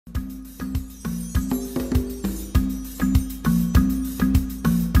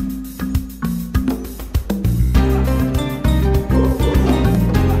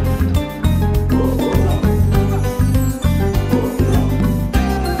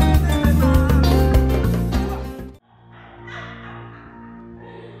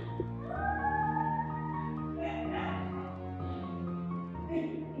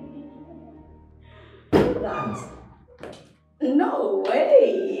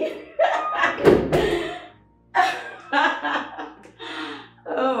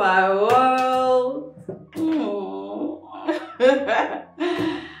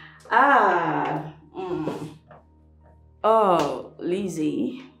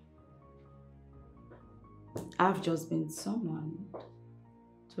I've just been summoned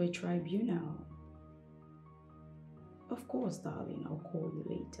to a tribunal. Of course, darling, I'll call you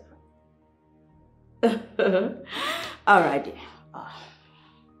later. Alrighty.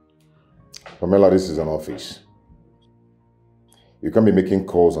 Pamela, this is an office. You can't be making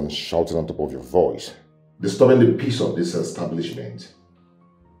calls and shouting on top of your voice, disturbing the peace of this establishment.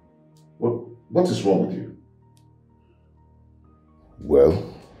 What is wrong with you?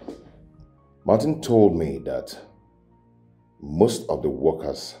 Well, Martin told me that most of the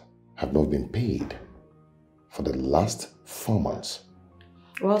workers have not been paid for the last 4 months.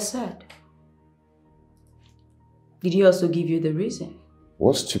 Well said. Did he also give you the reason?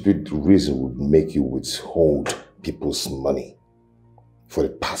 What stupid reason would make you withhold people's money for the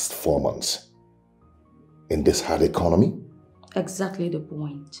past 4 months in this hard economy? Exactly the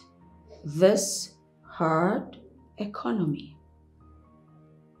point. This hard economy.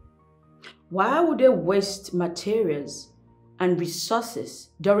 Why would they waste materials and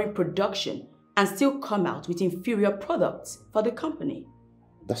resources during production and still come out with inferior products for the company?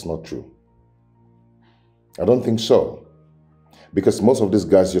 That's not true. I don't think so. Because most of these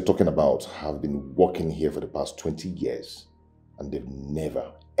guys you're talking about have been working here for the past 20 years and they've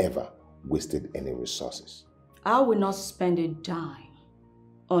never, ever wasted any resources. I will not spend a dime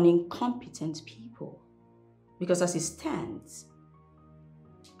on incompetent people because as it stands,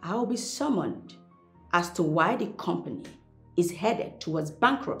 I will be summoned as to why the company is headed towards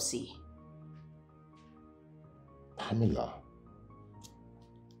bankruptcy. Pamela.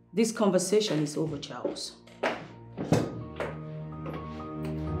 This conversation is over, Charles.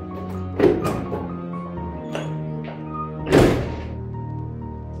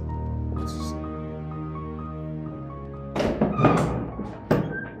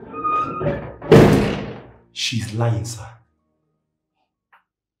 She's lying, sir.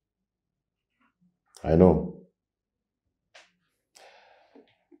 I know.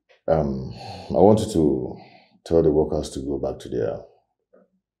 I wanted to tell the workers to go back to their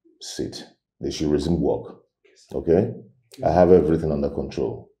seat. They should resume work. Okay? I have everything under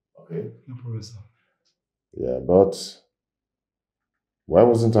control. Okay? No problem, sir. Yeah, but why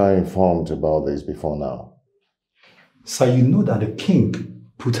wasn't I informed about this before now? Sir, you know that the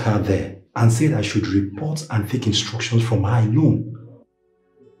king put her there and said I should report and take instructions from her alone.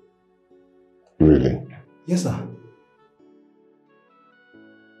 Really? Yes, sir.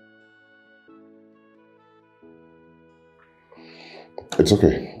 It's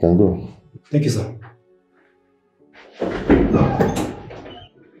okay. You can go. Thank you, sir.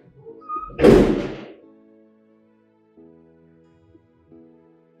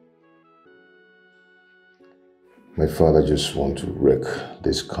 My father just wants to wreck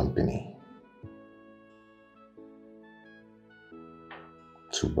this company.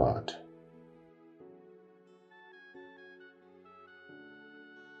 Too bad.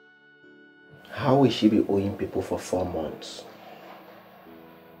 How will she be owing people for 4 months?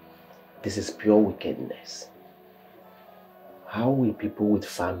 This is pure wickedness. How will people with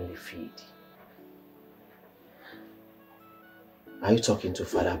family feed? Are you talking to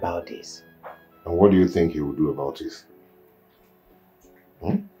father about this? And what do you think he will do about it?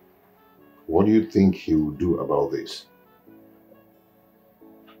 What do you think he will do about this?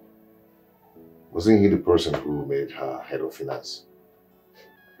 Wasn't he the person who made her head of finance?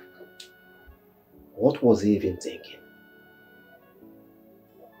 What was he even thinking?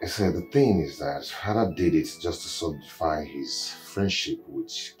 I said the thing is that father did it just to solidify his friendship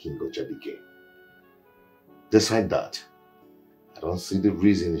with King Ojabike. Despite that, I don't see the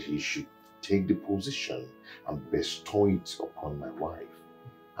reason he should take the position and bestow it upon my wife.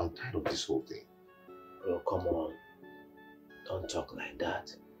 I'm tired of this whole thing. Bro, come on. Don't talk like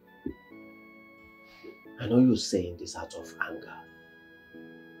that. I know you're saying this out of anger.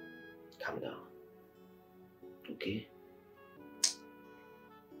 Calm down. Okay?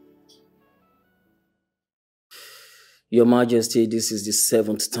 Your Majesty, this is the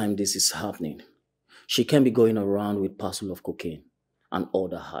 7th time this is happening. She can't be going around with parcel of cocaine and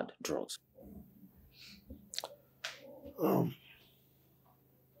other hard drugs.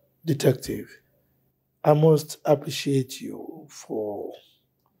 Detective, I must appreciate you for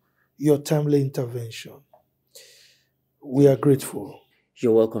your timely intervention. We are grateful.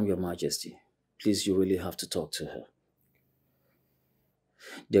 You're welcome, Your Majesty. Please, you really have to talk to her.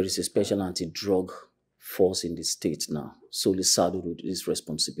 There is a special anti-drug force in the state now, solely saddled with this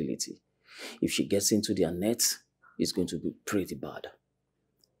responsibility. If she gets into their net, it's going to be pretty bad.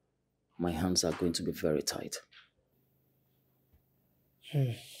 My hands are going to be very tight.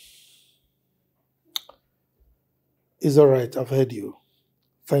 It's all right, I've heard you.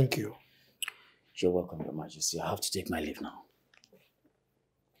 Thank you. You're welcome, Your Majesty. I have to take my leave now.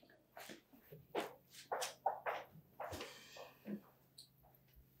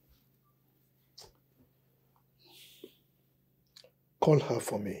 Call her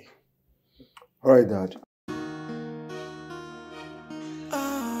for me. All right, Dad.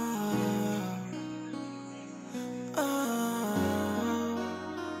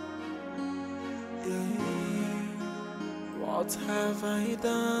 What have I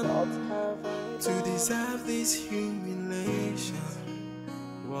done to deserve this humiliation?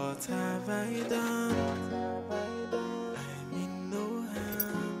 What have I done? I mean no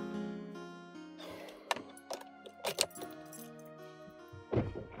harm.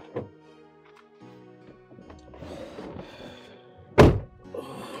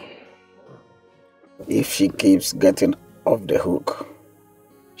 If she keeps getting off the hook,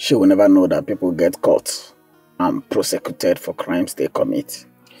 she will never know that people get caught and prosecuted for crimes they commit.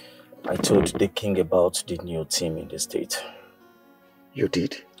 I told the king about the new team in the state. You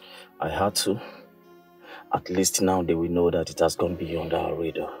did? I had to. At least now they will know that it has gone beyond our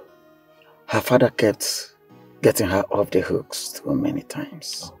radar. Her father kept getting her off the hooks too many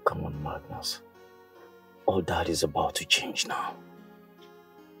times. Oh, come on, Magnus. All that is about to change now.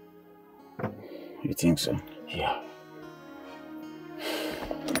 You think so? Yeah.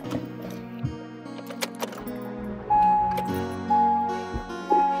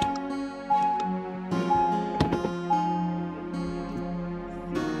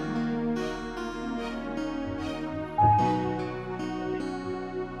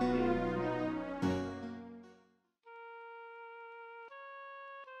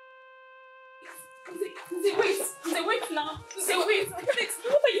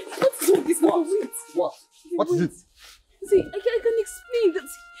 What is it? See, I can explain that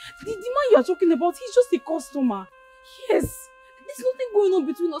the man you are talking about, he's just a customer. Yes. There's nothing going on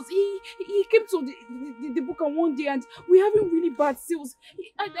between us. He came to the book on one day and we're having really bad sales.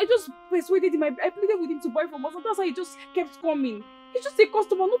 I just persuaded him, I pleaded with him to buy from us, and that's how he just kept coming. He's just a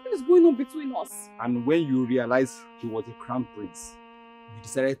customer, nothing is going on between us. And when you realized he was a crown prince, you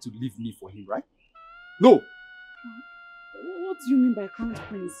decided to leave me for him, right? No! What do you mean by crown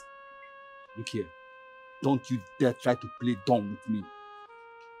prince? Look here. Don't you dare try to play dumb with me.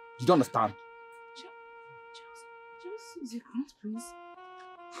 You don't understand? Charles is a crown prince.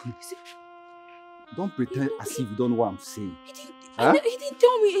 Don't pretend as if you don't know what I'm saying. He didn't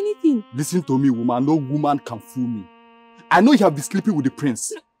tell me anything. Listen to me, woman. No woman can fool me. I know you have been sleeping with the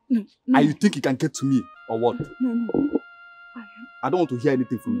prince. No. And you think you can get to me, or what? No. I don't want to hear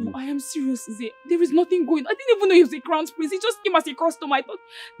anything from you. I am serious, Zay. There is nothing going. I didn't even know he was a crown prince. He just came as a customer. I thought...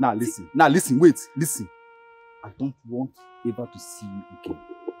 Now listen, wait, listen. I don't want ever to see you again.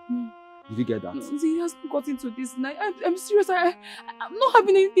 No. Did you get that? No, Zay, he hasn't got into this night. I'm serious. I'm not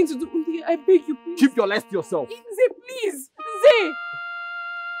having anything to do with it. I beg you, please. Keep your lies to yourself. Zay, please. Zay!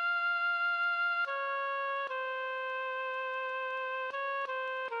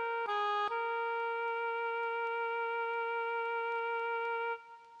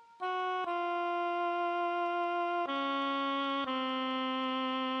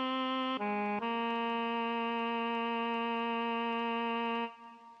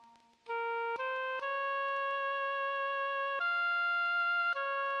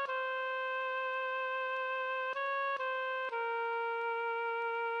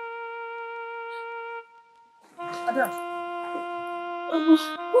 Ada,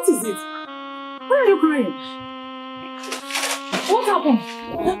 what is it? Why are you crying? What happened?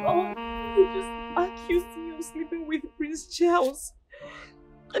 He just accused me of sleeping with Prince Charles.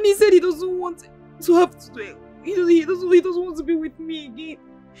 And he said he doesn't want to have to... He doesn't want to be with me again.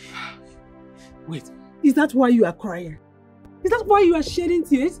 Wait, is that why you are crying? Is that why you are shedding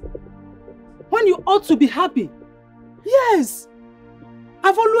tears? When you ought to be happy? Yes!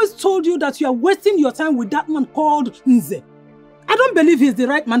 I've always told you that you are wasting your time with that man called Nze. I don't believe he's the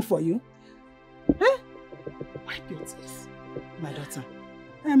right man for you. Eh? Wipe your tears, my daughter.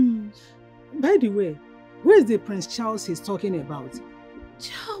 By the way, where is the Prince Charles he's talking about?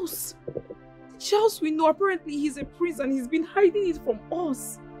 Charles? Charles we know, apparently he's a prince and he's been hiding it from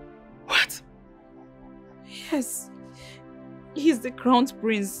us. What? Yes. He's the crown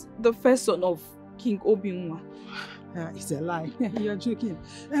prince, the first son of King Obinwa. It's a lie. You're joking.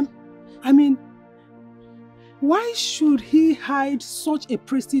 I mean, why should he hide such a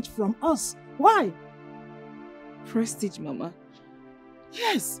prestige from us? Why? Prestige, Mama?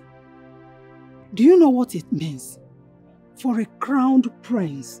 Yes. Do you know what it means for a crowned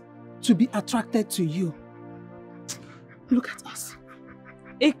prince to be attracted to you? Look at us.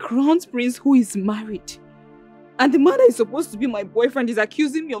 A crowned prince who is married. And the man that is supposed to be my boyfriend is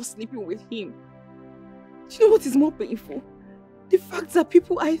accusing me of sleeping with him. Do you know what is more painful? The fact that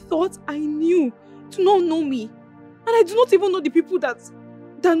people I thought I knew do not know me. And I do not even know the people that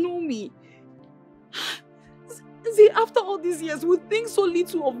know me. See, after all these years, would think so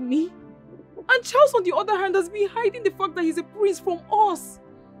little of me. And Charles, on the other hand, has been hiding the fact that he's a prince from us.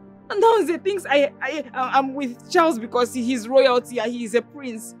 And now he thinks I'm with Charles because he's royalty and he is a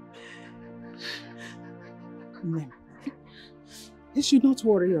prince. No. You should not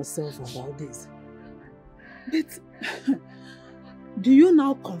worry yourself about this. But do you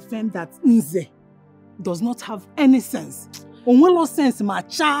now confirm that Nze does not have any sense? Onwelo sense,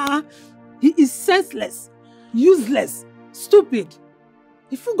 macha. He is senseless, useless, stupid.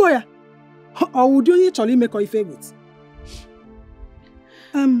 If you go here, or would you actually make your favorite?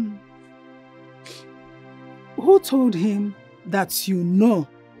 Who told him that you know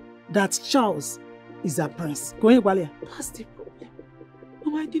that Charles is a prince? Go ahead, Walia. That's the problem.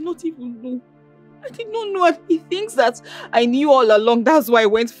 Mama, I did not even know. I did not know, and he thinks that I knew all along. That's why I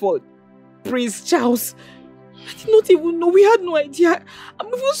went for Prince Charles. I did not even know. We had no idea. I'm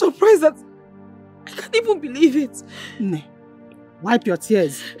even surprised that I can't even believe it. Ne, wipe your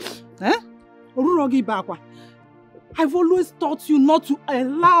tears. Eh? I've always taught you not to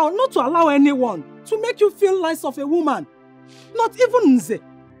allow anyone to make you feel less of a woman. Not even Nze.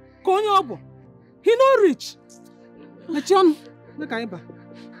 He not rich.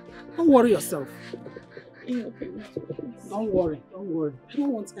 Don't worry yourself. Don't worry. I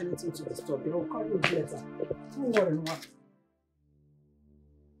don't want anything to disturb you. I'll call you later. Don't worry, no.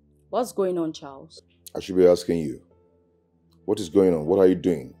 What's going on, Charles? I should be asking you. What is going on? What are you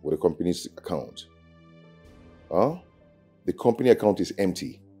doing with the company's account? Huh? The company account is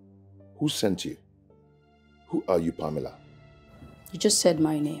empty. Who sent you? Who are you, Pamela? You just said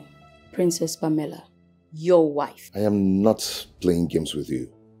my name. Princess Pamela. Your wife. I am not playing games with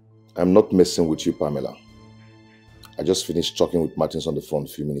you. I'm not messing with you, Pamela. I just finished talking with Martins on the phone a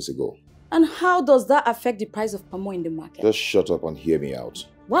few minutes ago. And how does that affect the price of palm oil in the market? Just shut up and hear me out.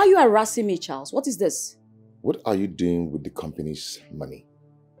 Why are you harassing me, Charles? What is this? What are you doing with the company's money?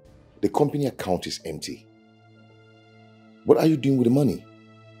 The company account is empty. What are you doing with the money?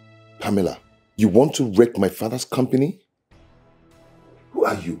 Pamela, you want to wreck my father's company? Who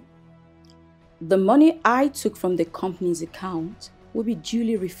are you? The money I took from the company's account will be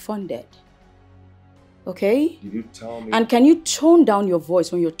duly refunded. Okay? Did you tell me? And can you tone down your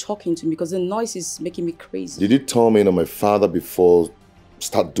voice when you're talking to me because the noise is making me crazy? Did you tell me my father before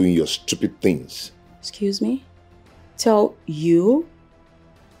start doing your stupid things? Excuse me? Tell you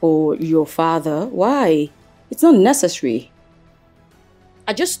or your father? Why? It's not necessary.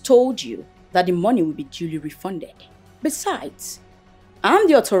 I just told you that the money will be duly refunded. Besides, I'm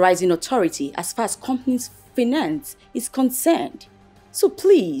the authorizing authority as far as company's finance is concerned. So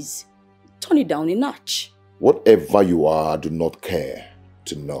please, turn it down a notch. Whatever you are, I do not care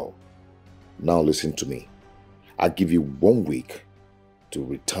to know. Now listen to me. I give you 1 week to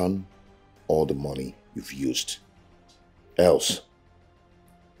return all the money you've used. Else,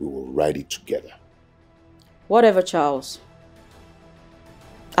 we will ride it together. Whatever, Charles.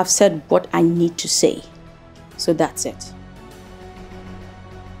 I've said what I need to say. So that's it.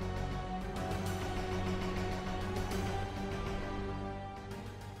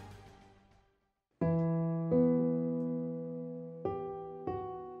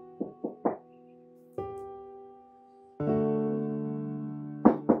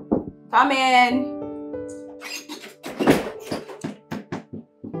 Come in.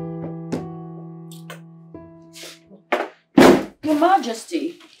 Your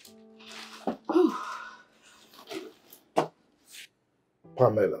Majesty.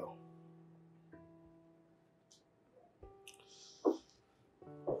 Pamela.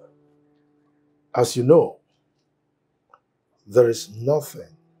 As you know, there is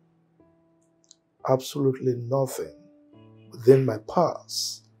nothing, absolutely nothing within my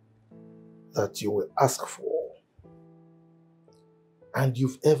past that you will ask for and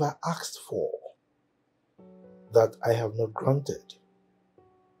you've ever asked for that I have not granted.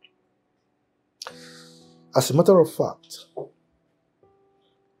 As a matter of fact,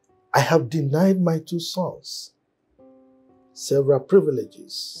 I have denied my 2 sons several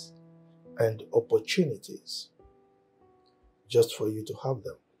privileges and opportunities just for you to have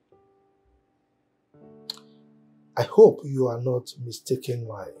them. I hope you are not mistaking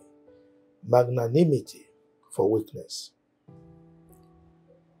my magnanimity for weakness.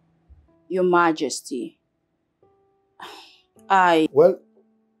 Your Majesty, Well,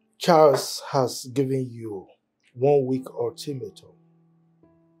 Charles has given you 1 week ultimatum.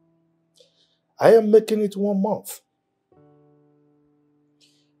 I am making it 1 month.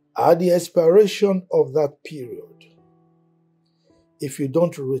 At the expiration of that period, if you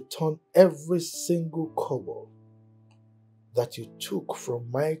don't return every single kobo that you took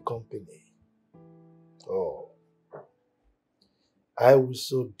from my company, oh, I will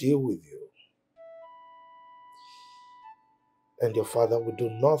so deal with you. And your father will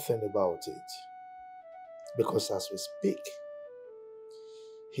do nothing about it. Because as we speak,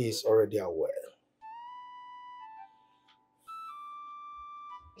 he is already aware.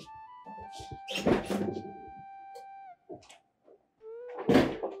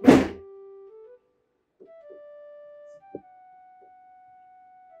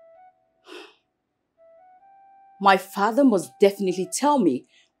 My father must definitely tell me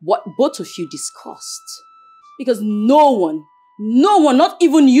what both of you discussed. Because no one, not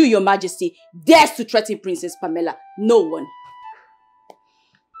even you, Your Majesty, dares to threaten Princess Pamela. No one.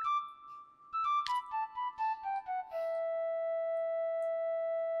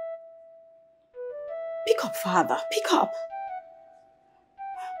 Pick up, Father. Pick up.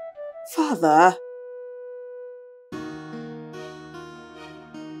 Father.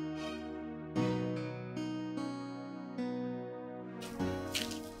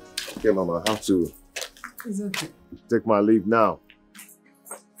 Okay, Mama, I have to take my leave now.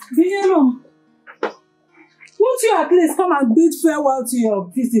 Biano, won't you at least come and bid farewell to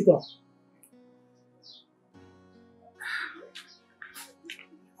your visitor?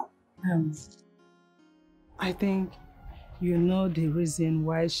 I think you know the reason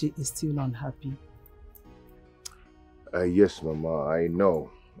why she is still unhappy. Yes, Mama, I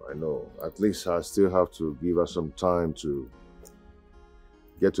know. At least I still have to give her some time to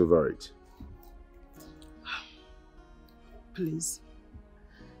get over it. Please.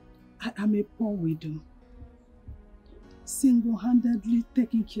 I am a poor widow, single-handedly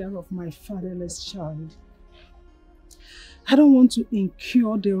taking care of my fatherless child. I don't want to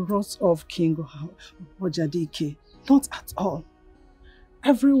incur the wrath of King Ojadike. Not at all.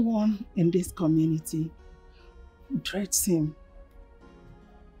 Everyone in this community dreads him.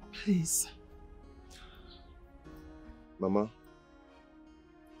 Please. Mama,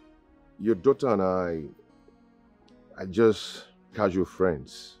 your daughter and I are just casual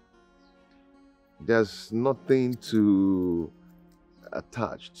friends. There's nothing to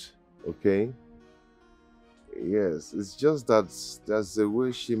attached, okay? Yes, it's just that that's the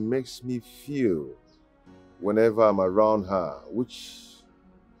way she makes me feel whenever I'm around her, which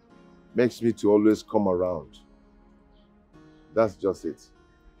makes me to always come around. That's just it.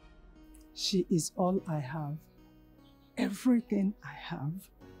 She is all I have. Everything I have.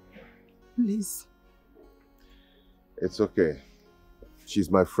 Please. It's okay.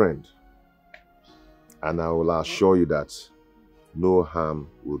 She's my friend. And I will assure you that no harm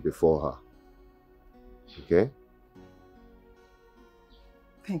will befall her. Okay?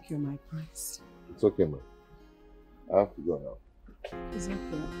 Thank you, my prince. It's okay, man. I have to go now. It's okay.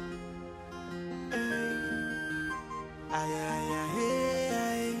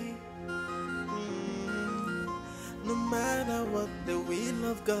 No matter what, the will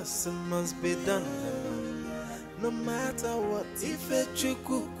of God must be done. No matter what, if a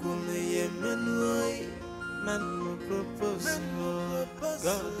chukukume man no propose,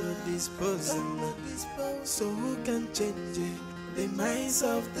 God will dispose. So who can change the minds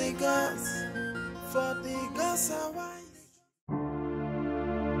of the gods? For the gods are wise.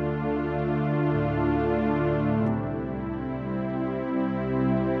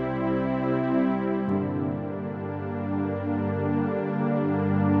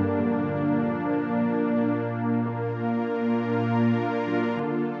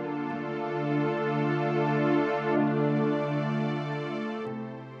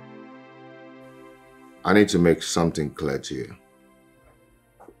 I need to make something clear to you.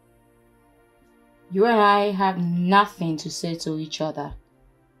 You and I have nothing to say to each other.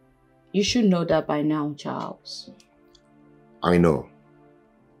 You should know that by now, Charles. I know.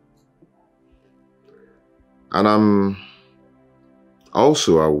 And I'm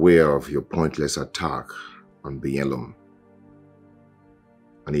also aware of your pointless attack on Bielum.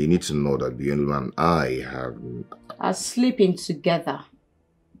 And you need to know that Bielum and I are sleeping together.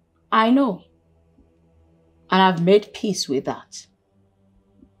 I know. And I've made peace with that.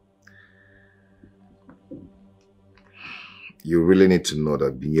 You really need to know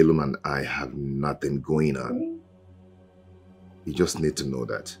that Bielum and I have nothing going on. You just need to know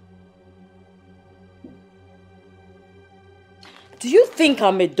that. Do you think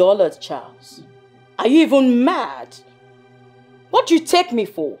I'm a dullard, Charles? Are you even mad? What do you take me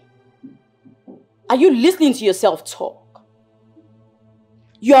for? Are you listening to yourself talk?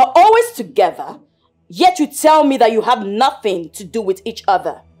 You are always together, yet you tell me that you have nothing to do with each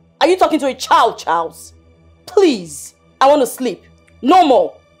other. Are you talking to a child, Charles? Please, I want to sleep. No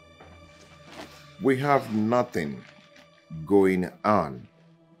more. We have nothing going on.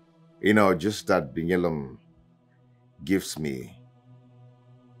 You know, just that Binyelum gives me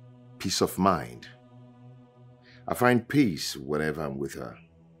peace of mind. I find peace whenever I'm with her.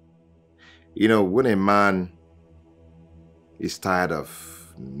 You know, when a man is tired of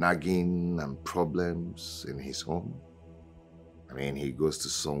nagging and problems in his home, I mean, he goes to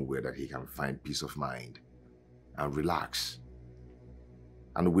somewhere that he can find peace of mind and relax.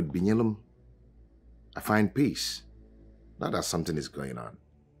 And with Binyelum, I find peace. Not that something is going on.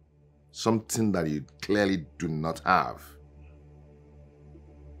 Something that you clearly do not have.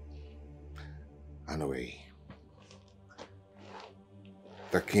 Anyway,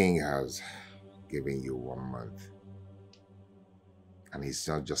 the king has given you 1 month. And he's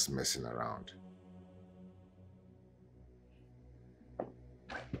not just messing around.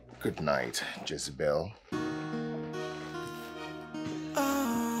 Good night, Jezebel.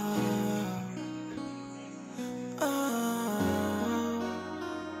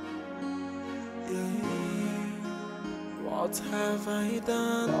 What have I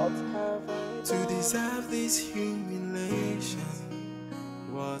done to deserve this humiliation?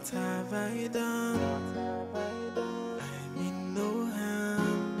 What have I done? I mean no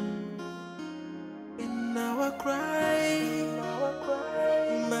harm. And now I cry.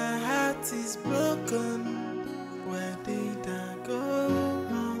 My heart is broken. Where did I go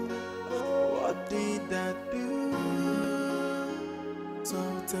wrong? What did I do? So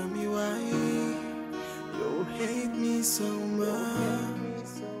tell me why you hate me so much.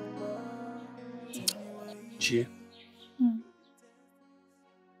 Chi,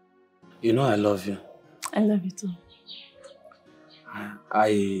 you know I love you. I love you too.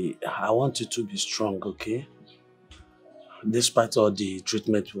 I want you to be strong, okay? Despite all the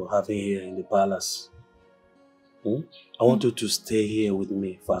treatment we're having here in the palace. I want you to stay here with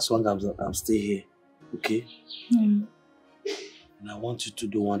me for as long as I'm still here, okay? And I want you to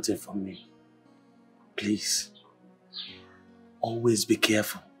do one thing for me. Please. Always be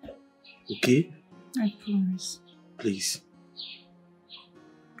careful, okay? I promise. Please.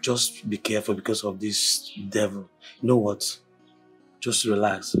 Just be careful because of this devil. You know what? Just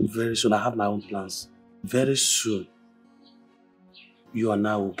relax. Very soon, I have my own plans. Very soon, you and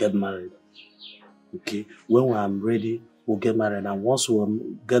I will get married. Okay? When I'm ready, we'll get married. And once we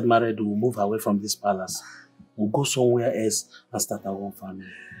get married, we'll move away from this palace. We'll go somewhere else and start our own family.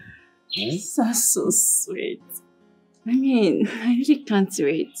 That's so sweet. I mean, I really can't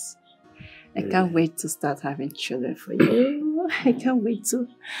wait. I can't wait to start having children for you. I can't wait to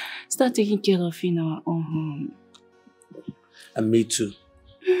start taking care of you in our own home. And me too.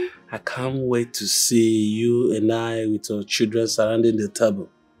 I can't wait to see you and I with our children surrounding the table.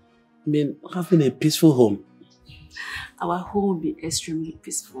 I mean, having a peaceful home. Our home will be extremely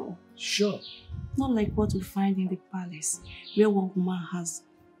peaceful. Sure. Not like what we find in the palace, where one woman has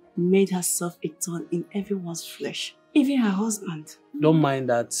made herself a thorn in everyone's flesh, even her husband. Don't mind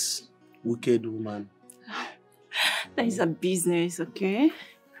that wicked woman. That is a business, okay?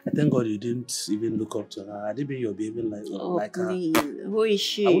 I thank God you didn't even look up to her. I didn't mean you're behaving like please. her. Who is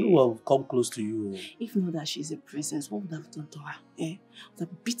she? I wouldn't have come close to you. If not that she's a princess, what would I have done to her? Eh? Would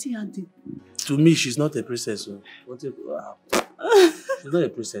have beaten her deep. To me, she's not a princess. So. She's not a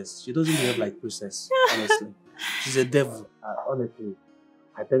princess. She doesn't behave like a princess, honestly. She's a devil. Honestly,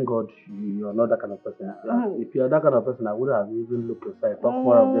 I thank God you're not that kind of person. If you're that kind of person, I would have even looked aside. Talk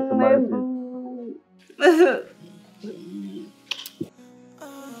more of getting married to.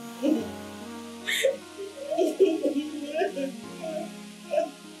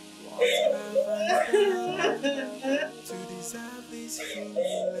 To deserve this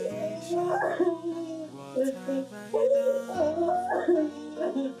humiliation, what have I done?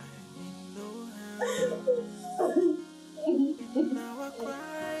 No harm. Now I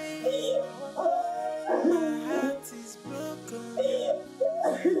cry. My heart is broken.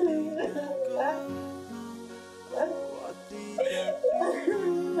 Where did I go? What did I do?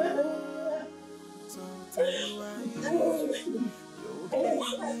 So tell me why you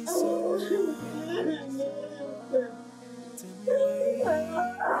hate me so much.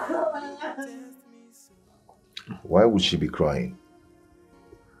 Why would she be crying?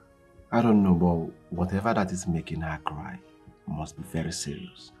 I don't know, but whatever that is making her cry must be very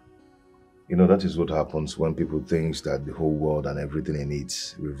serious. You know, that is what happens when people think that the whole world and everything in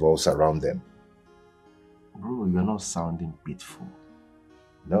it revolves around them. Bro, you're not sounding pitiful.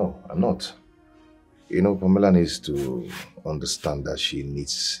 No, I'm not. You know, Pamela needs to understand that she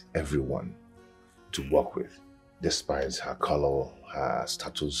needs everyone to work with, despite her color, her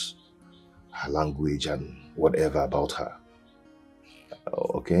status, her language, and whatever about her.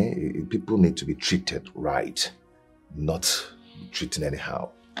 Okay? People need to be treated right, not treated anyhow.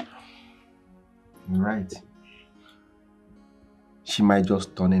 Right. She might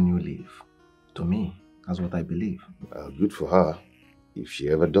just turn a new leaf. To me, that's what I believe. Good for her, if she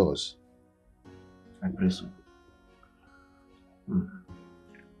ever does. I pray so.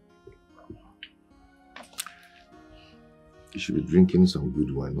 You should be drinking some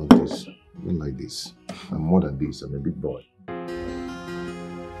good wine, not this. Not like this. I'm more than this. I'm a big boy.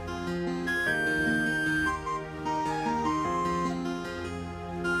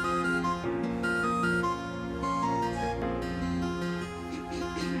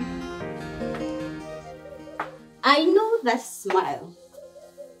 I know that smile.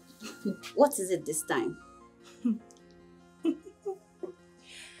 What is it this time?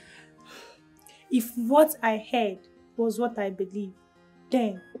 If what I heard was what I believe,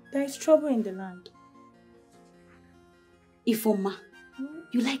 then there is trouble in the land. Ifoma,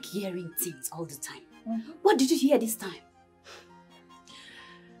 you like hearing things all the time. What did you hear this time?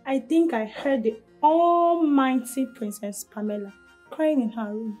 I think I heard the almighty Princess Pamela crying in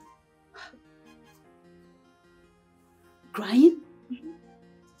her room. Crying?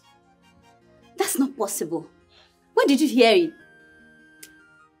 That's not possible. When did you hear it?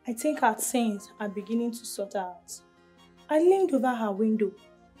 I think her sins are beginning to sort out. I leaned over her window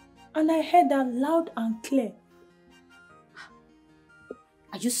and I heard her loud and clear.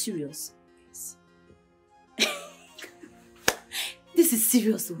 Are you serious? Yes. This is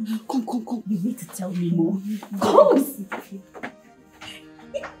serious. Come. You need to tell me more. Come.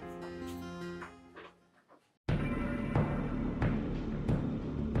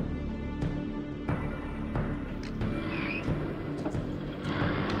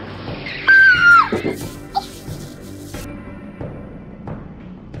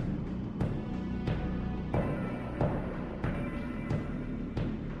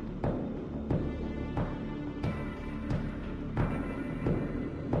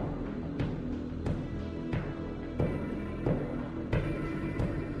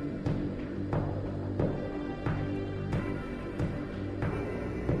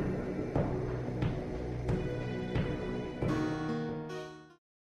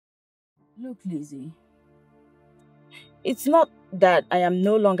 Look, Lizzie, it's not that I am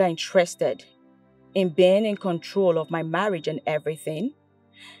no longer interested in being in control of my marriage and everything.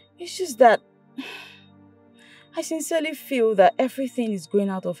 It's just that I sincerely feel that everything is going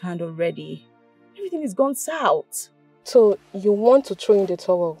out of hand already. Everything is gone south. So you want to throw in the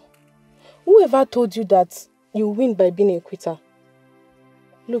towel? Whoever told you that you win by being a quitter?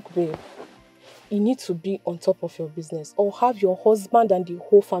 Look, babe, you need to be on top of your business or have your husband and the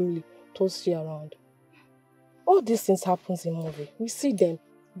whole family toss you around. All these things happen in movie. We see them.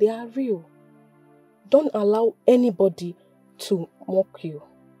 They are real. Don't allow anybody to mock you.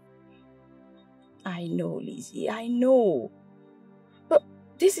 I know, Lizzie, I know. But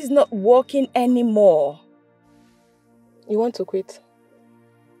this is not working anymore. You want to quit?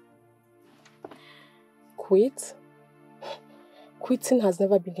 Quit? Quitting has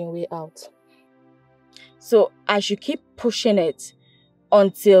never been a way out. So I should keep pushing it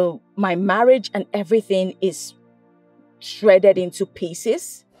until my marriage and everything is shredded into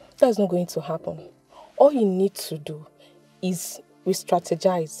pieces? That's not going to happen. All you need to do is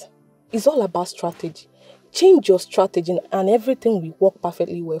re-strategize. It's all about strategy. Change your strategy and everything will work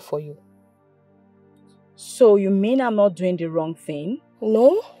perfectly well for you. So you mean I'm not doing the wrong thing?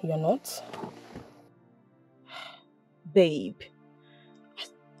 No, you're not. Babe,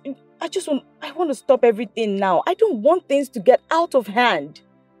 I want to stop everything now. I don't want things to get out of hand.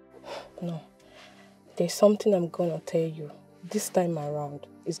 No. There's something I'm going to tell you. This time around,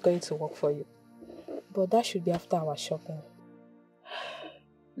 it's going to work for you. But that should be after our shopping.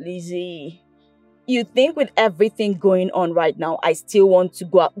 Lizzie, you think with everything going on right now, I still want to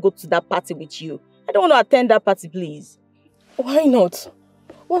go to that party with you? I don't want to attend that party, please. Why not?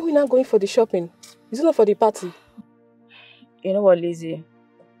 Why are we not going for the shopping? Is it not for the party? You know what, Lizzie?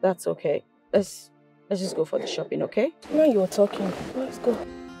 That's okay. Let's just go for the shopping, okay? Now you're talking. Let's go.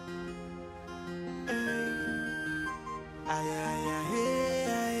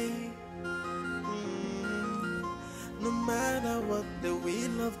 No matter what, the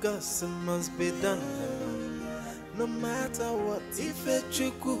will of God must be done. No matter what, if a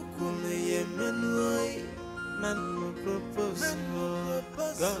chukukule yemenoi, man no propose,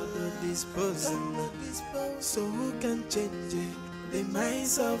 God will dispose. So who can change it? The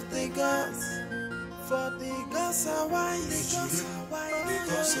minds of the gods, for the gods are wise. The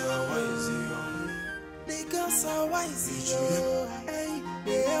gods are wise. The girls are wise, yo. Hey,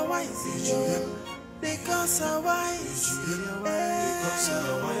 they are wise, yo. The girls are wise, hey.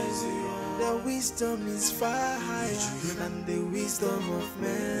 Their wisdom is far higher than the wisdom of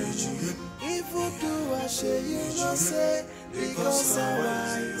men. If you do, I share you no say. The girls are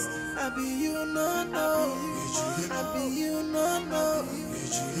wise. I be you no know. I be you no know.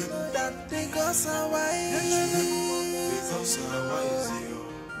 That the girls are wise.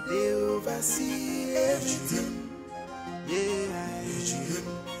 They oversee everything. Yeah.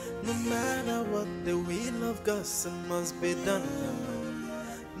 No matter what, the will of God must be done.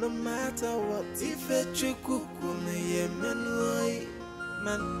 No matter what, if a chukuku me yemenoi,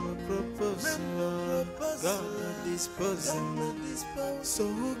 man no propose, God no dispose. So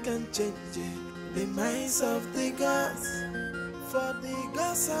who can change the minds of the gods? For the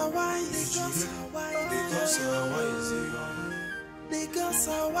gods are wise. The gods are wise. The gods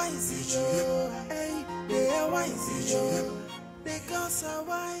are wise. Hey, they are wise. The gods are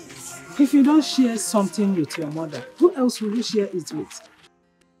wise. If you don't share something with your mother, who else will you share it with?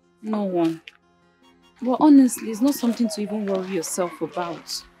 No one. But honestly, it's not something to even worry yourself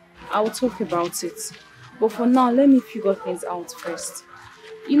about. I'll talk about it. But for now, let me figure things out first.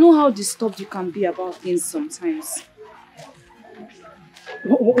 You know how disturbed you can be about things sometimes.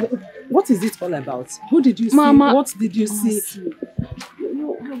 What is it all about? Who did you see? Mama, What did you see?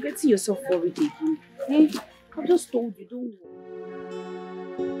 You're getting yourself worried again. Hey, I've just told you, don't worry.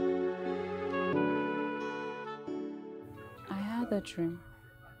 I had a dream.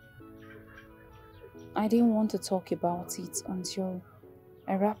 I didn't want to talk about it until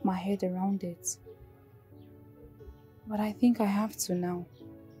I wrapped my head around it. But I think I have to now.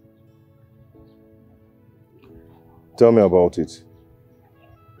 Tell me about it.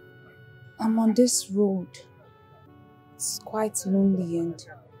 I'm on this road. It's quite lonely and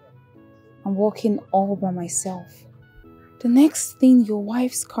I'm walking all by myself. The next thing, your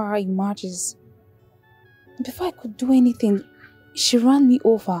wife's car emerges. Before I could do anything, she ran me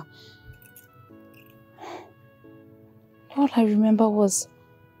over. All I remember was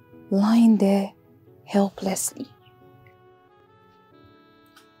lying there helplessly.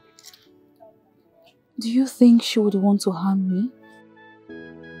 Do you think she would want to harm me?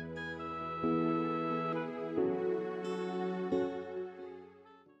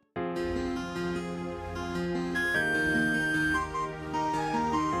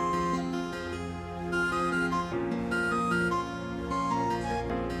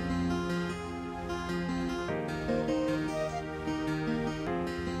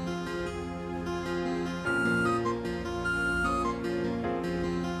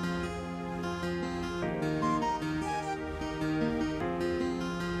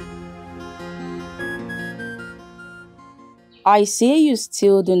 I see you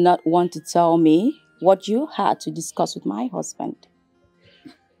still do not want to tell me what you had to discuss with my husband.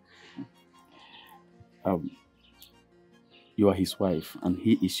 You are his wife and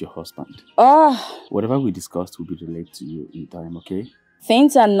he is your husband. Oh. Whatever we discussed will be relayed to you in time, okay?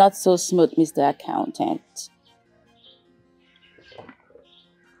 Things are not so smooth, Mr. Accountant.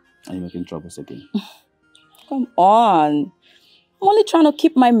 Are you making troubles again? Come on. I'm only trying to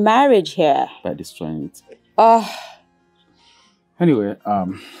keep my marriage here. By destroying it. Anyway,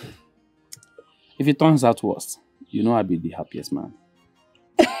 if it turns out worse, you know I'll be the happiest man.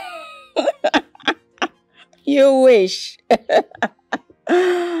 You wish.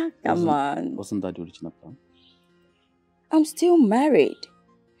 Come on. Wasn't that the original plan? I'm still married.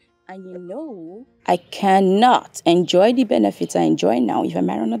 And you know, I cannot enjoy the benefits I enjoy now if I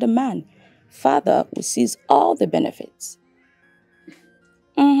marry another man. Father will seize all the benefits.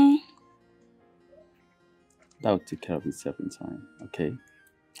 That will take care of itself in time, okay?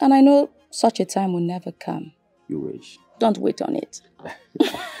 And I know such a time will never come. You wish. Don't wait on it.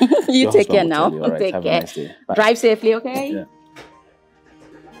 You take care now. Right. Take Have care. a nice day. Bye. Drive safely, okay? Yeah.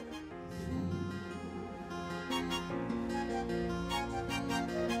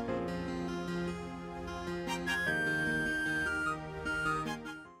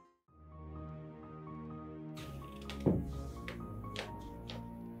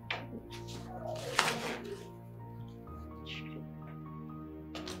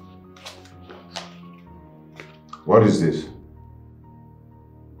 What is this?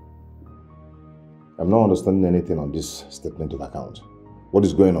 I'm not understanding anything on this statement of account. What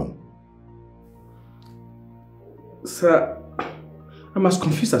is going on? Sir, I'm as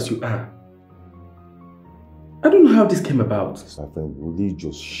confused as you are. I don't know how this came about. My friend, will you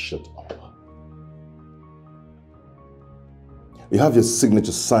just shut up? You have your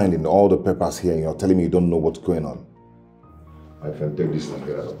signature signed in all the papers here and you're telling me you don't know what's going on. My friend, take this and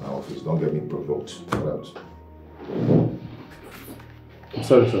get out of my office. Don't get me provoked. Get out.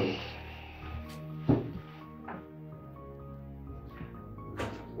 Sorry, sir.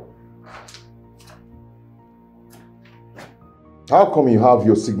 How come you have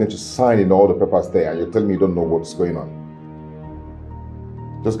your signature signed in all the papers there and you're telling me you don't know what's going on?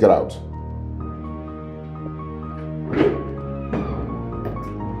 Just get out.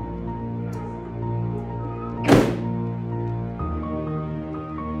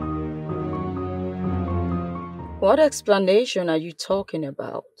 What explanation are you talking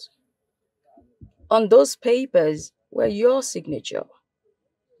about? On those papers were your signature.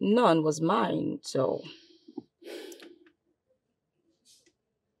 None was mine, so...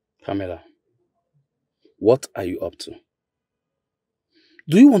 Pamela, what are you up to?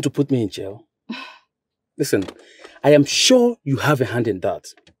 Do you want to put me in jail? Listen, I am sure you have a hand in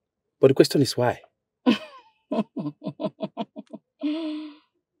that. But the question is why?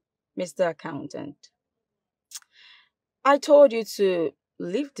 Mr. Accountant, I told you to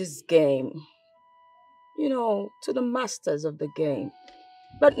leave this game, to the masters of the game.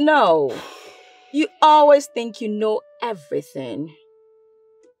 But no, you always think you know everything.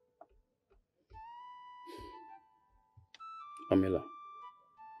 Pamela,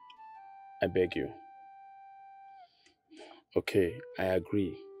 I beg you. Okay, I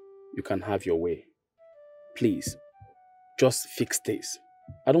agree. You can have your way. Please, just fix this.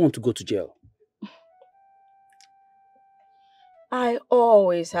 I don't want to go to jail. I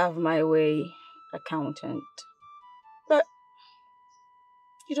always have my way, Accountant. But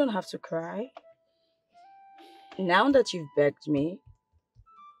you don't have to cry. Now that you've begged me,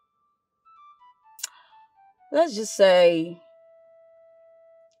 let's just say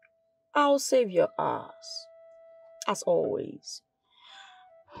I'll save your ass, as always.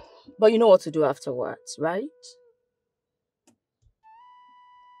 But you know what to do afterwards, right?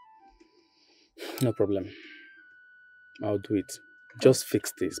 No problem. I'll do it. Just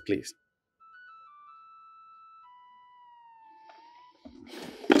fix this, please.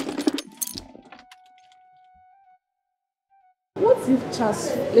 What if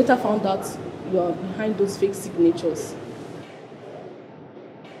Charles later found out you are behind those fake signatures?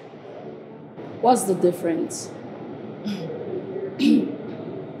 What's the difference?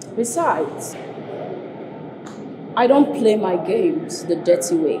 Besides, I don't play my games the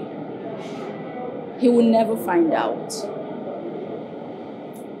dirty way. He will never find out.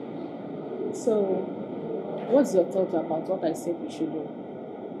 So, what's your thought about what I said we should do?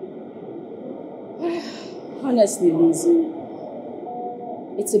 Honestly, Lizzie,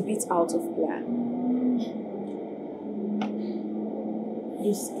 it's a bit out of plan.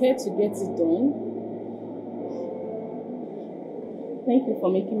 You're scared to get it done? Thank you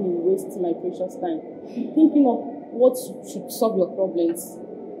for making me waste my precious time thinking of what should solve your problems.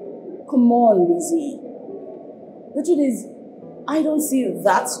 Come on, Lizzie. The truth is, I don't see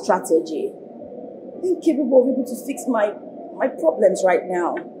that strategy. I'm capable of able to fix my problems right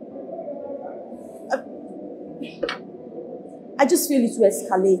now. I just feel it will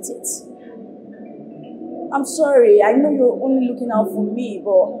escalate it. I'm sorry, I know you're only looking out for me,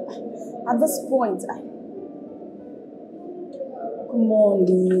 but at this point, come on,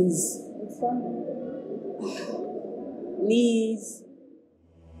 Liz. It's fine. Liz.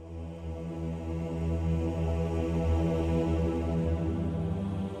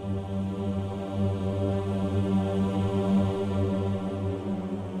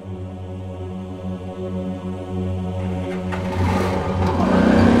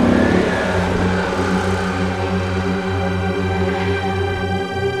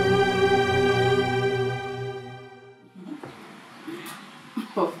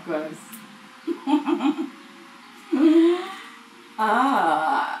 Of course.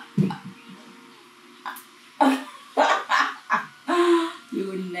 You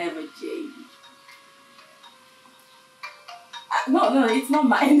will never change. No, it's not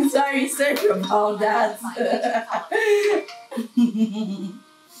mine. Sorry about that.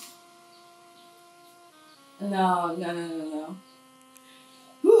 No.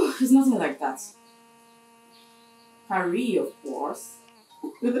 Whew, it's nothing like that. Harry, of course.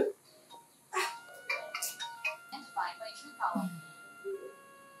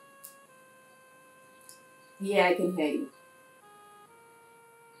 Yeah, I can hear you.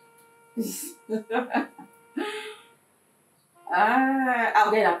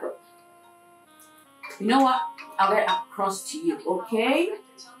 I'll get across. You know what? I'll get across to you, okay?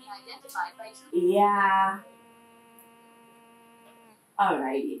 Yeah.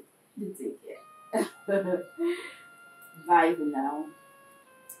 Alrighty. You take care. Bye for now.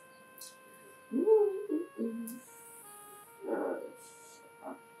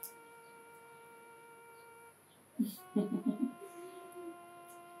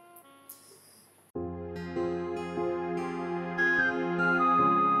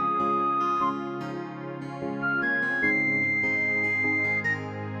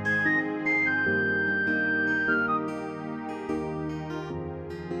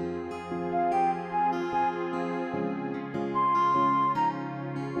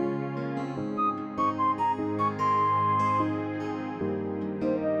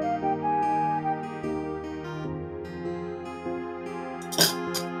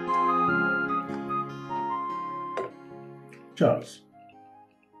 Charles.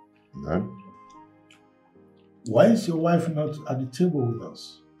 Dad? Why is your wife not at the table with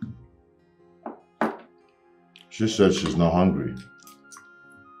us? She said she's not hungry.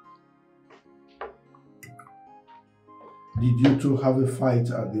 Did you two have a fight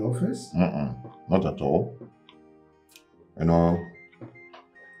at the office? Not at all. You know,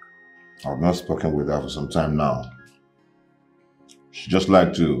 I've not spoken with her for some time now. She just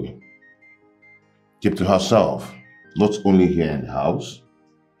liked to keep to herself. Not only here in the house,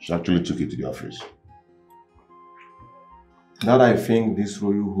 she actually took it to the office. That I think this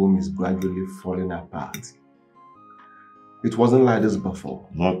royal home is gradually falling apart. It wasn't like this before.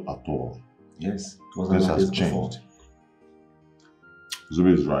 Not at all. Yes, it wasn't like this before.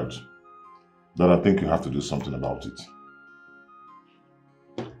 Zubi is right. That I think you have to do something about it.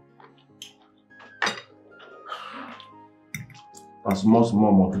 As much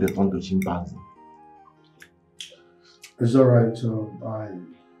more monkey they turn to chimpanzee. It's alright,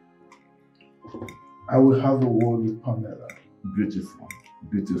 I will have a word with Pamela. Beautiful,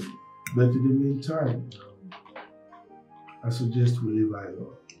 beautiful. But in the meantime, I suggest we leave her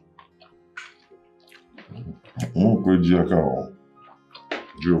alone.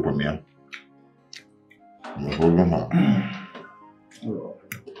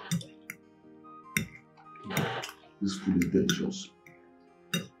 This food is delicious.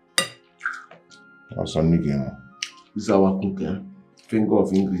 That's a nigga. This is our cooker. Finger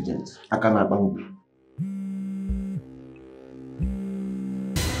of ingredients. I cannot bang.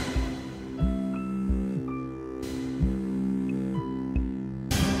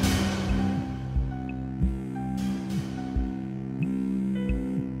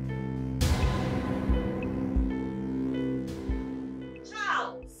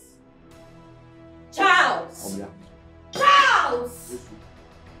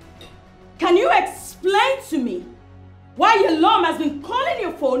 Can you explain to me why your mom has been calling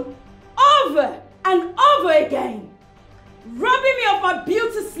your phone over and over again, robbing me of my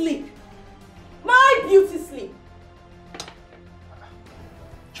beauty sleep? My beauty sleep.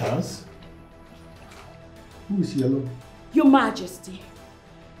 Charles? Who is Yellow? Your Majesty,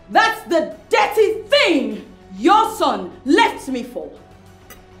 that's the dirty thing your son left me for.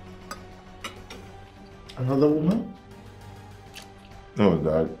 Another woman? No,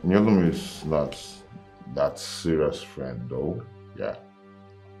 Dad. Nyelum is not that serious friend, though. Yeah.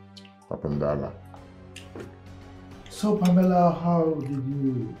 Papandala. So, Pamela, how did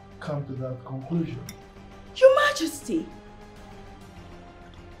you come to that conclusion? Your Majesty,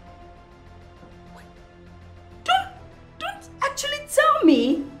 don't actually tell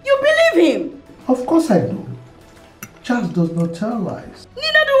me you believe him. Of course I do. Charles does not tell lies.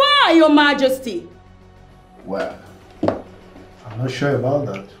 Neither do I, Your Majesty. Well, I'm not sure about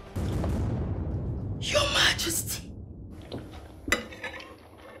that. Your Majesty.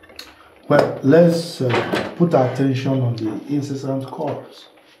 Well, let's put our attention on the incessant calls.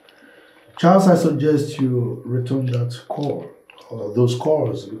 Charles, I suggest you return that call, or those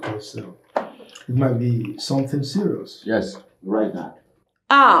calls, because it might be something serious. Yes, right, Dad.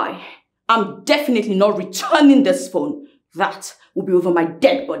 I am definitely not returning this phone. That will be over my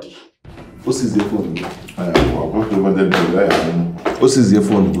dead body. What is your phone, bro? What is your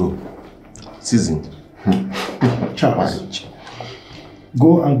phone, bro? Season. Charles,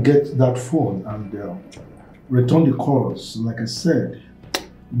 go and get that phone and return the calls. Like I said, it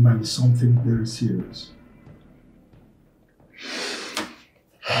might be something very serious.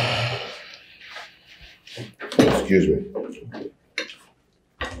 Excuse me.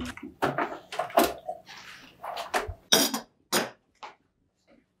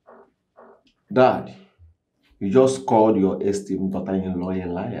 Dad, you just called your esteemed daughter-in-law a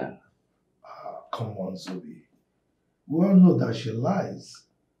liar. Come on, Zubi. We all know that she lies.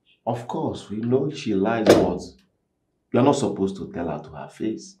 Of course, we know she lies, but you're not supposed to tell her to her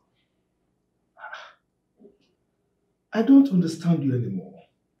face. I don't understand you anymore.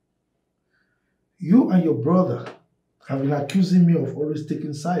 You and your brother have been accusing me of always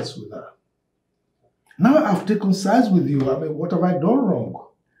taking sides with her. Now I've taken sides with you. I mean, what have I done wrong?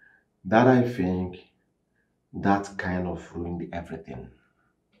 That I think That kind of ruined everything.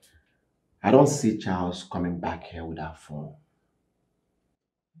 I don't see Charles coming back here with our phone.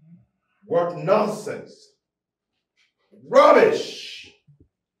 What nonsense! Rubbish!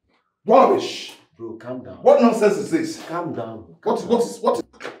 Rubbish! Bro, calm down. What nonsense is this? Calm down. What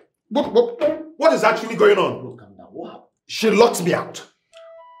is actually going on? Bro, calm down. What happened? She locked me out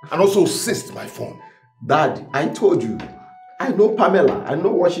and also seized my phone. Dad, I told you. I know Pamela. I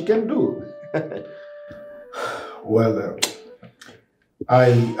know what she can do. Well, I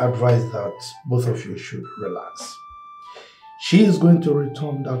advise that both of you should relax. She is going to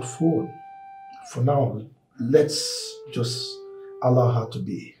return that phone. For now, let's just allow her to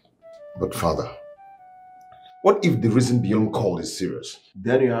be. But father, what if the reason beyond call is serious?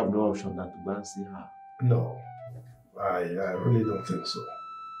 Then you have no option than to go and see her. No, I really don't think so.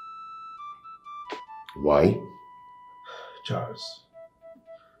 Why? Charles,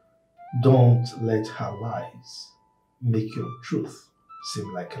 don't let her lies make your truth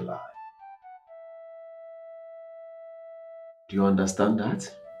seem like a lie. Do you understand that?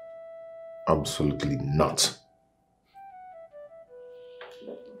 Absolutely not.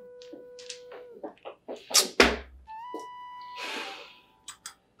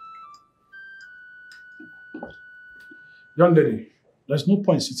 Young lady, there's no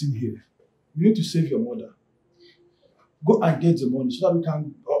point sitting here. You need to save your mother. Go and get the money so that we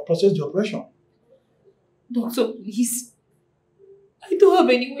can process the operation. Doctor, please. I don't have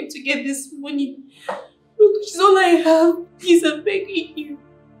any way to get this money. Look, it's all I have. Please, I'm begging you.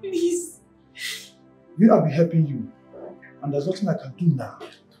 Please. I'll be helping you. And there's nothing I can do now.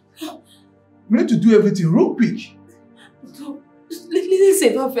 We need to do everything real quick. Doctor, let's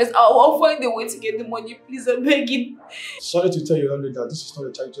save her first. I'll find a way to get the money. Please, I'm begging. Sorry to tell you, young lady, that this is not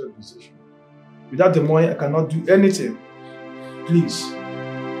a charity organization. Without the money, I cannot do anything. Please.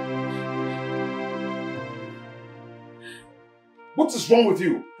 What is wrong with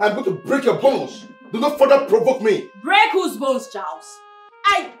you? I'm going to break your bones. Do not further provoke me. Break whose bones, Charles?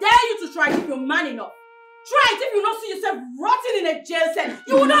 I dare you to try it if you're man enough. Try it if you don't see yourself rotting in a jail cell.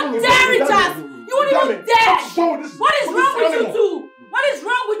 You will not dare it, Charles. You won't even dare. What is wrong with you two? What is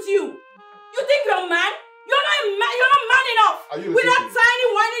wrong with you? You think you're a man? You're not a man. You're not man enough. With that tiny,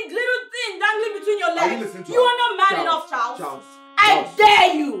 whiny little thing dangling between your legs. You are not man enough, Charles. I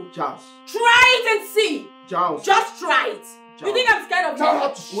dare you. Charles. Try it and see. Charles. Just try it. You think I'm scared of you? Shut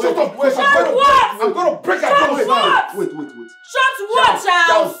up. Shut what? I'm going to break your bones. Wait. Shut what,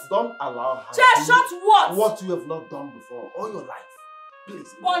 Charles? Don't allow her. Charles, shut what? What you have not done before all your life.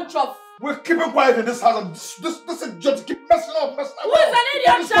 Please. Bunch of... We're keeping quiet in this house and this is just keep messing up. Who is an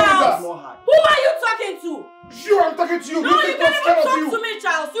idiot, Charles? Who are you talking to? Sure, I'm talking to you. No, you can't even talk to me,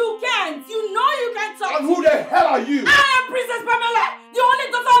 Charles. You can't. You know you can't talk to me. And who the hell are you? I am Princess Pamela, the only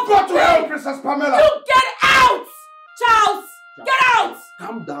daughter of... Go to hell, Princess Pamela. You get out! Charles, get out!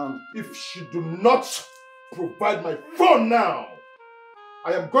 Calm down. If she do not provide my phone now,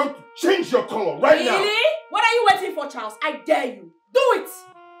 I am going to change your color right now. Really? What are you waiting for, Charles? I dare you. Do it!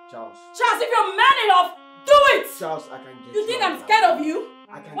 Charles, if you're man enough, do it! Charles, I can get you. You think I'm scared of you?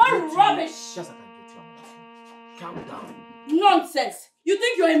 What rubbish! Yes, I can get you. Calm down. Nonsense! You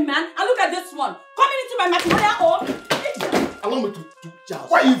think you're a man? And look at this one. Coming into my matrimonial home. Allow me to Charles.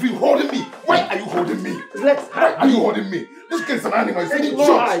 Why are you even holding me? Why are you holding me? Why are you holding me? This kid's an animal.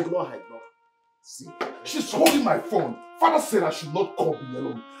 Go hide. See, she's holding my phone. Father said I should not call me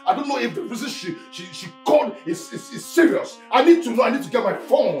alone. I don't know if the reason she called is serious. I need to know. I need to get my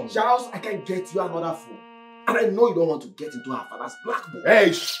phone. Charles, I can get you another phone. And I know you don't want to get into her father's black book.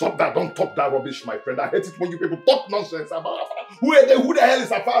 Hey, stop that. Don't talk that rubbish, my friend. I hate it when you people talk nonsense about her father. Who the hell is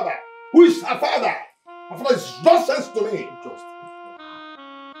her father? Who is her father? Her father is nonsense to me. Just ignore her.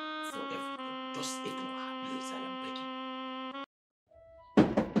 For everything. Just ignore her, please. I am begging.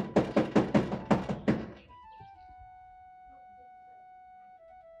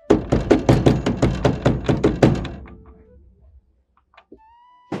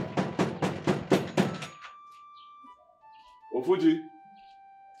 Ofuji.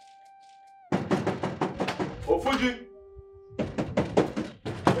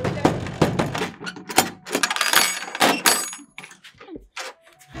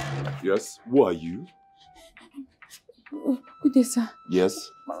 Yes, who are you? Good day, sir.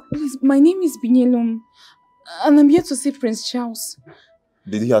 Yes. Please, my name is Binyelum, and I'm here to see Prince Charles.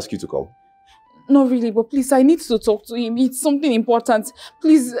 Did he ask you to come? Not really, but please, I need to talk to him. It's something important.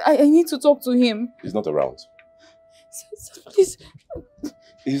 Please, I need to talk to him. He's not around. Sir, please.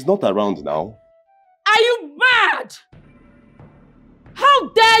 He's not around now. Are you mad? How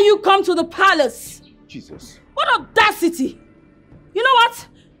dare you come to the palace? Jesus. What audacity! You know what?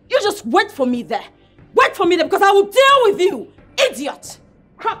 You just wait for me there. Wait Wait for me there because I will deal with you! Idiot!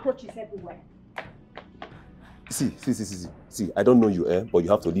 Cockroaches everywhere. See, I don't know you, but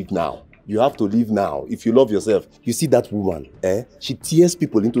you have to leave now. You have to leave now. If you love yourself, you see that woman, she tears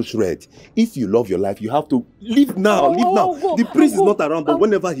people into shreds. If you love your life, you have to leave now, leave now. The prince is not around, but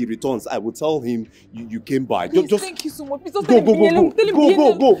whenever he returns, I will tell him you came by. Please, Just thank you so much. Please,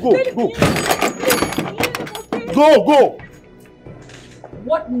 go.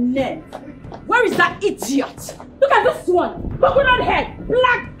 What name? Where is that idiot? Look at this one! Coconut head!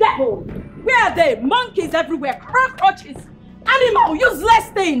 Black devil! Where are they? Monkeys everywhere! Cockroaches! Animal! Useless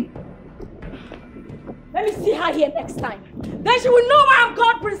thing! Let me see her here next time. Then she will know why I'm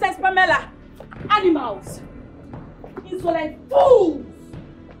called Princess Pamela. Animals! Insolent fools!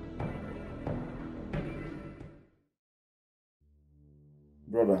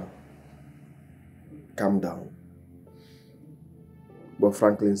 Brother, calm down. But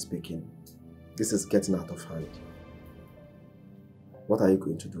frankly speaking, this is getting out of hand. What are you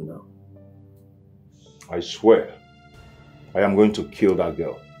going to do now? I swear, I am going to kill that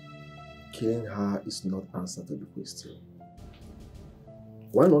girl. Killing her is not answer to the question.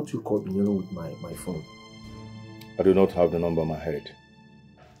 Why not you call Binyolo with my phone? I do not have the number in my head.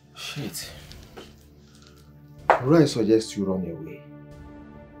 Shit. Would I suggest you run away?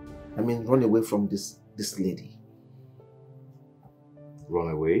 I mean, run away from this lady.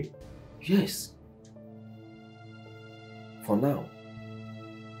 Run away? Yes. For now.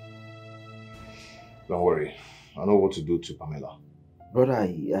 Don't worry. I know what to do to Pamela. Brother, I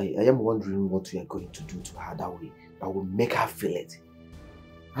am wondering what we are going to do to her that will make her feel it.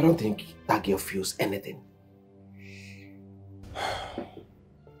 I don't think that girl feels anything.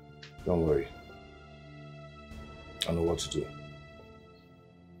 Don't worry. I know what to do.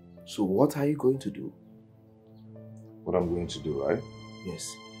 So what are you going to do? What I'm going to do, right?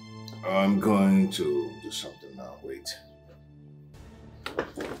 Yes. I'm going to do something now. Wait.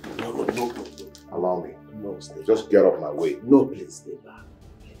 No. Allow me. No, stay Just back. get off my way. No, please stay back.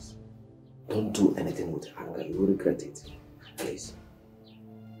 Please. Don't do anything with anger. You will regret it. Please.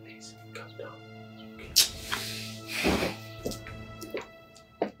 Please, calm down.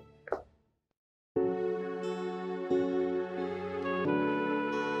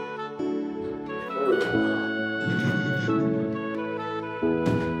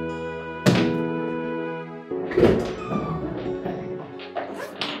 Okay.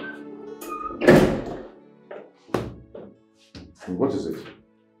 What is it?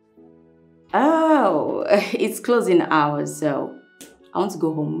 Oh, it's closing hours, so I want to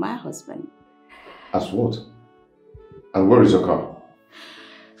go home with my husband. As what? And where is your car?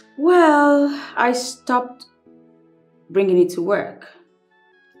 Well, I stopped bringing it to work.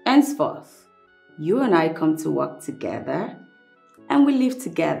 Henceforth, you and I come to work together and we live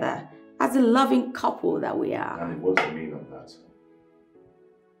together as a loving couple that we are. And what's the meaning of that?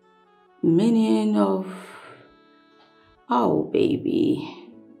 Meaning of... Oh, baby.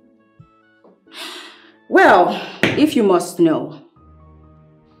 Well, if you must know,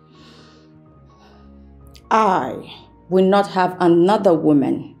 I will not have another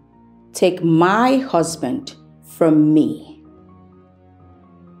woman take my husband from me.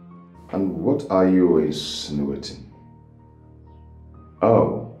 And what are you insinuating?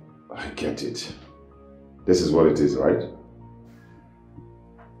 Oh, I get it. This is what it is, right?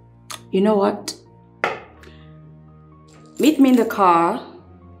 You know what? Meet me in the car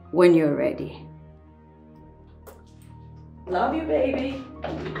when you're ready. Love you, baby.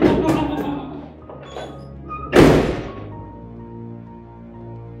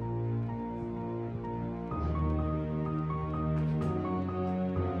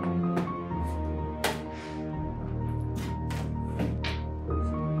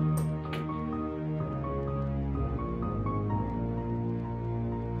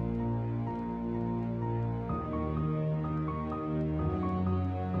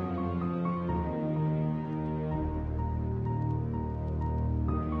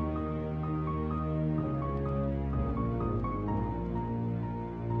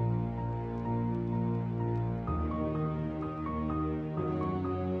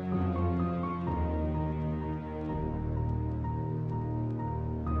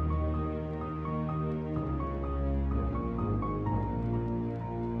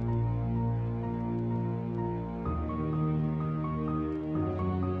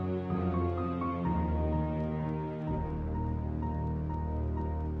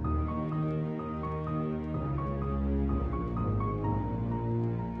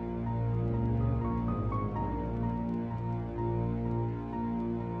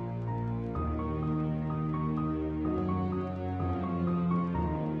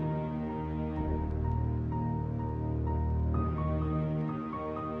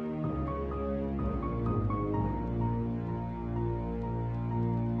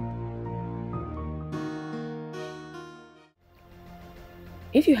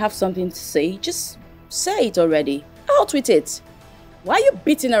 If you have something to say, just say it already. Out with it. Why are you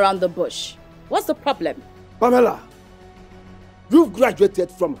beating around the bush? What's the problem? Pamela, you've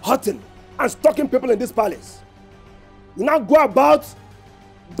graduated from hurting and stalking people in this palace. You now go about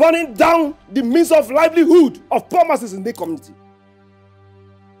burning down the means of livelihood of poor masses in the community.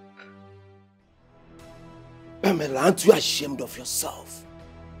 Pamela, aren't you ashamed of yourself?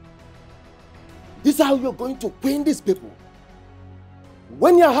 This is how you're going to queen these people.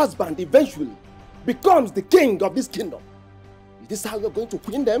 When your husband eventually becomes the king of this kingdom, is this how you're going to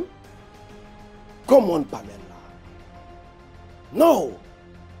queen them? Come on, Pamela. No.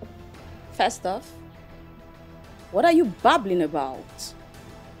 First off, what are you babbling about?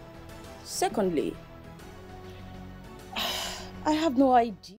 Secondly, I have no idea